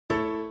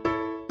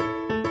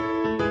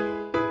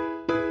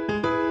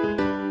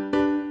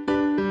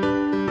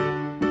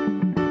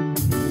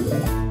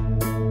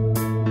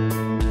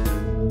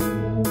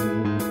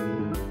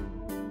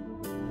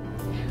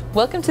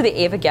Welcome to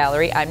the AVA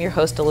Gallery. I'm your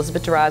host,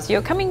 Elizabeth D'Orazio,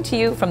 coming to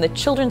you from the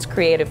Children's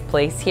Creative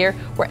Place here,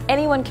 where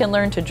anyone can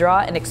learn to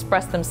draw and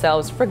express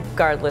themselves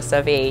regardless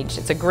of age.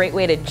 It's a great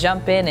way to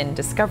jump in and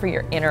discover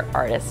your inner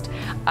artist.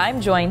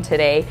 I'm joined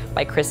today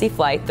by Krissy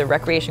Flythe, the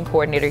Recreation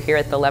Coordinator here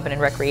at the Lebanon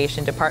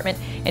Recreation Department,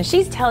 and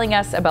she's telling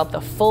us about the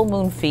Full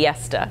Moon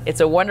Fiesta. It's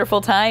a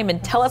wonderful time,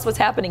 and tell us what's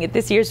happening at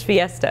this year's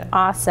Fiesta.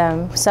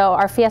 Awesome. So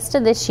our Fiesta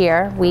this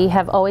year, we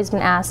have always been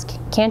asked,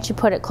 can't you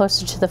put it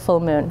closer to the full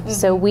moon?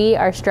 So we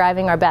are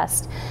striving our best.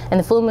 And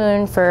the full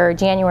moon for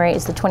January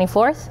is the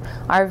 24th.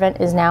 Our event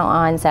is now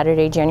on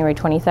Saturday, January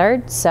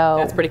 23rd. So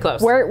that's pretty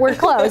close. We're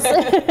close.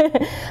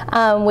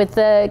 With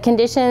the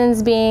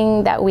conditions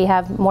being that we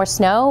have more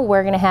snow,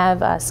 we're going to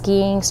have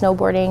skiing,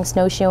 snowboarding,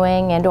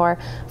 snowshoeing, and or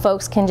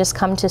folks can just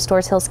come to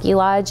Storrs Hill Ski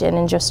Lodge and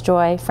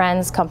enjoy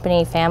friends,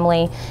 company,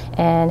 family,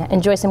 and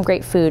enjoy some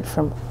great food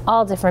from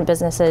all different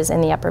businesses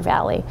in the Upper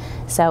Valley.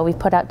 So we've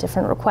put out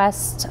different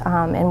requests,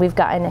 and we've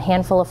gotten a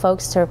handful of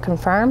folks to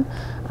confirm.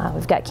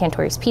 We've got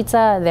Cantori's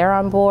Pizza, they're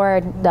on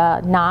board.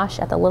 The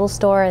Nosh at the Little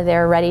Store,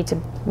 they're ready to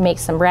make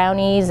some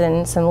brownies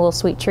and some little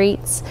sweet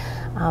treats.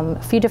 A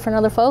few different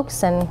other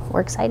folks, and we're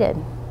excited.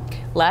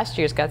 Last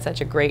year's got such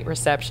a great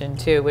reception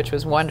too, which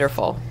was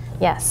wonderful.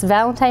 Yes,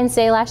 Valentine's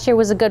Day last year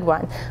was a good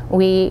one.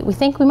 We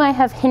think we might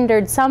have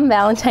hindered some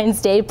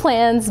Valentine's Day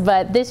plans,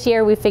 but this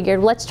year we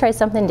figured let's try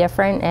something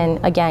different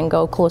and again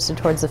go closer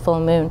towards the full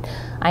moon.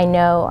 I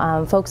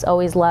know folks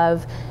always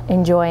love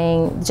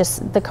enjoying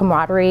just the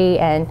camaraderie,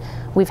 and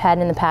we've had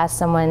in the past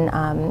someone,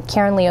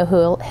 Karen Leo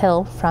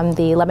Hill from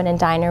the Lebanon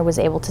Diner was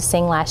able to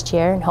sing last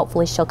year, and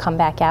hopefully she'll come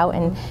back out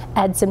and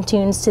add some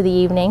tunes to the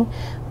evening.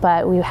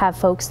 But we have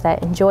folks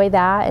that enjoy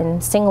that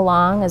and sing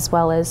along, as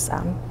well as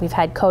we've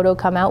had Kodo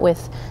come out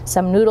with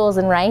some noodles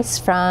and rice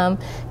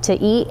to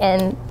eat,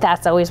 and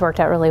that's always worked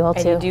out really well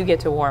too. And you do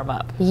get to warm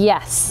up.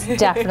 Yes,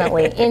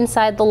 definitely.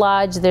 Inside the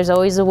lodge, there's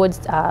always a wood,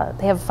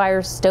 they have a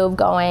fire stove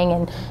going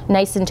and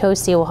nice and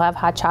toasty. We'll have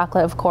hot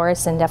chocolate, of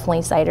course, and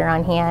definitely cider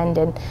on hand,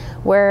 and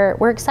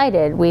we're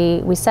excited.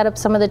 We set up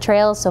some of the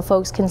trails so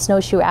folks can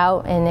snowshoe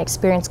out and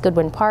experience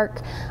Goodwin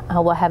Park.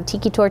 We'll have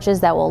tiki torches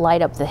that will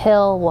light up the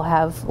hill. We'll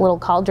have little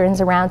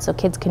cauldrons around so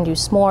kids can do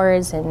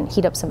s'mores and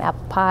heat up some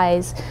apple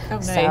pies. Oh,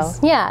 nice.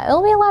 So, yeah,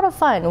 it'll be a lot of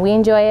fun. We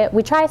enjoy it.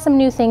 We try some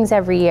new things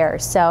every year,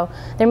 so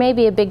there may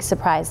be a big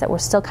surprise that we're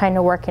still kind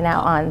of working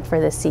out on for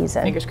this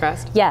season. Fingers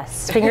crossed.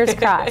 Yes, fingers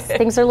crossed.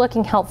 Things are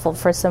looking helpful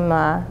for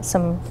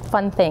some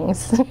fun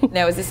things.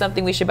 Now, is this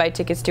something we should buy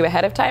tickets to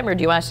ahead of time, or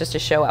do you want us just to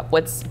show up?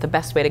 What's the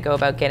best way to go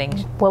about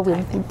getting? Well,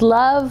 we'd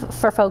love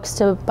for folks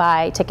to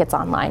buy tickets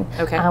online.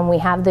 Okay. We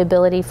have the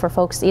ability for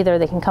folks, either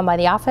they can come by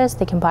the office,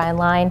 they can buy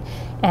online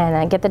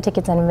and get the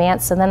tickets in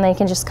advance, so then they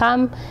can just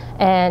come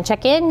and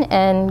check in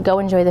and go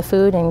enjoy the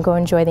food and go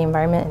enjoy the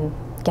environment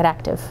and get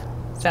active.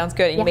 Sounds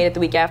good. You made it the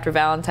week after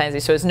Valentine's Day,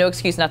 so there's no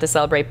excuse not to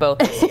celebrate both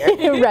this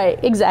year. Right,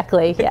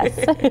 exactly,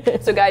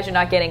 yes. So guys, you're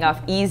not getting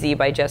off easy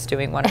by just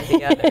doing one or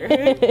the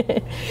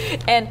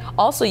other. And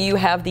also you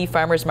have the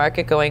farmers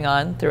market going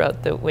on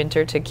throughout the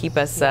winter to keep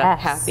us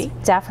happy.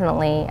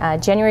 Definitely.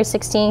 January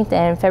 16th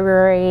and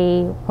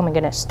February, oh my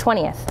goodness,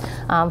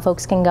 20th.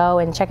 Folks can go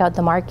and check out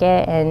the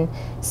market and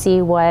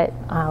see what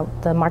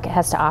the market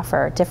has to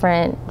offer.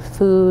 Different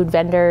food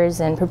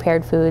vendors and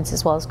prepared foods,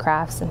 as well as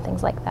crafts and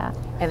things like that.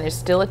 And there's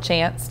still a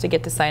chance to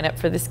get to sign up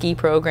for the ski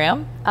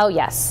program. Oh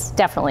yes,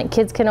 definitely.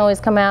 Kids can always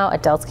come out,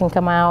 adults can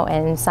come out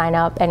and sign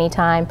up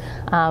anytime.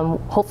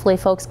 Hopefully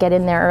folks get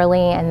in there early,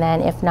 and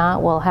then if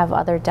not, we'll have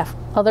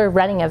other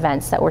running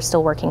events that we're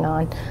still working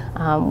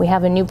on. We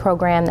have a new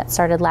program that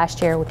started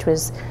last year, which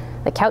was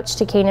the Couch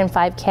to Canaan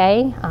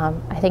 5K.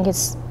 I think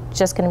it's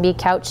just going to be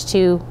couch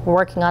to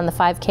working on the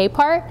 5K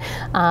part,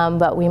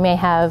 but we may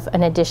have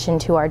an addition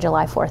to our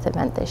July 4th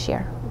event this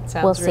year.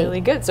 Sounds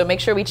really good. So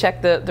make sure we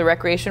check the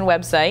recreation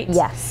website.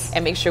 Yes.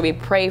 And make sure we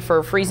pray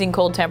for freezing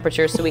cold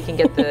temperatures so we can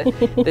get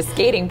the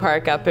skating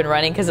park up and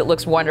running, because it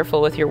looks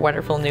wonderful with your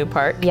wonderful new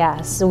park.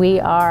 Yes,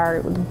 we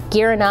are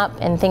gearing up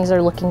and things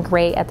are looking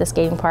great at the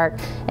skating park.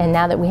 And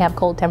now that we have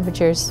cold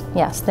temperatures,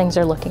 yes, things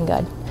are looking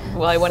good.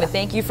 Well, I want to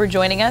thank you for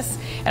joining us,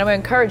 and I want to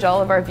encourage all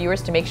of our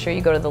viewers to make sure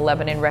you go to the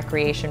Lebanon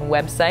Recreation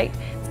website.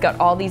 It's got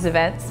all these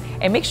events,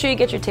 and make sure you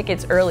get your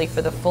tickets early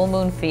for the Full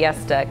Moon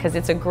Fiesta, because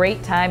it's a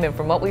great time, and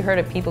from what we heard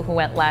of people who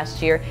went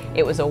last year,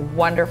 it was a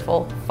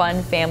wonderful,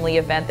 fun family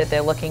event that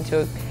they're looking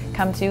to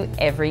come to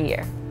every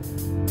year.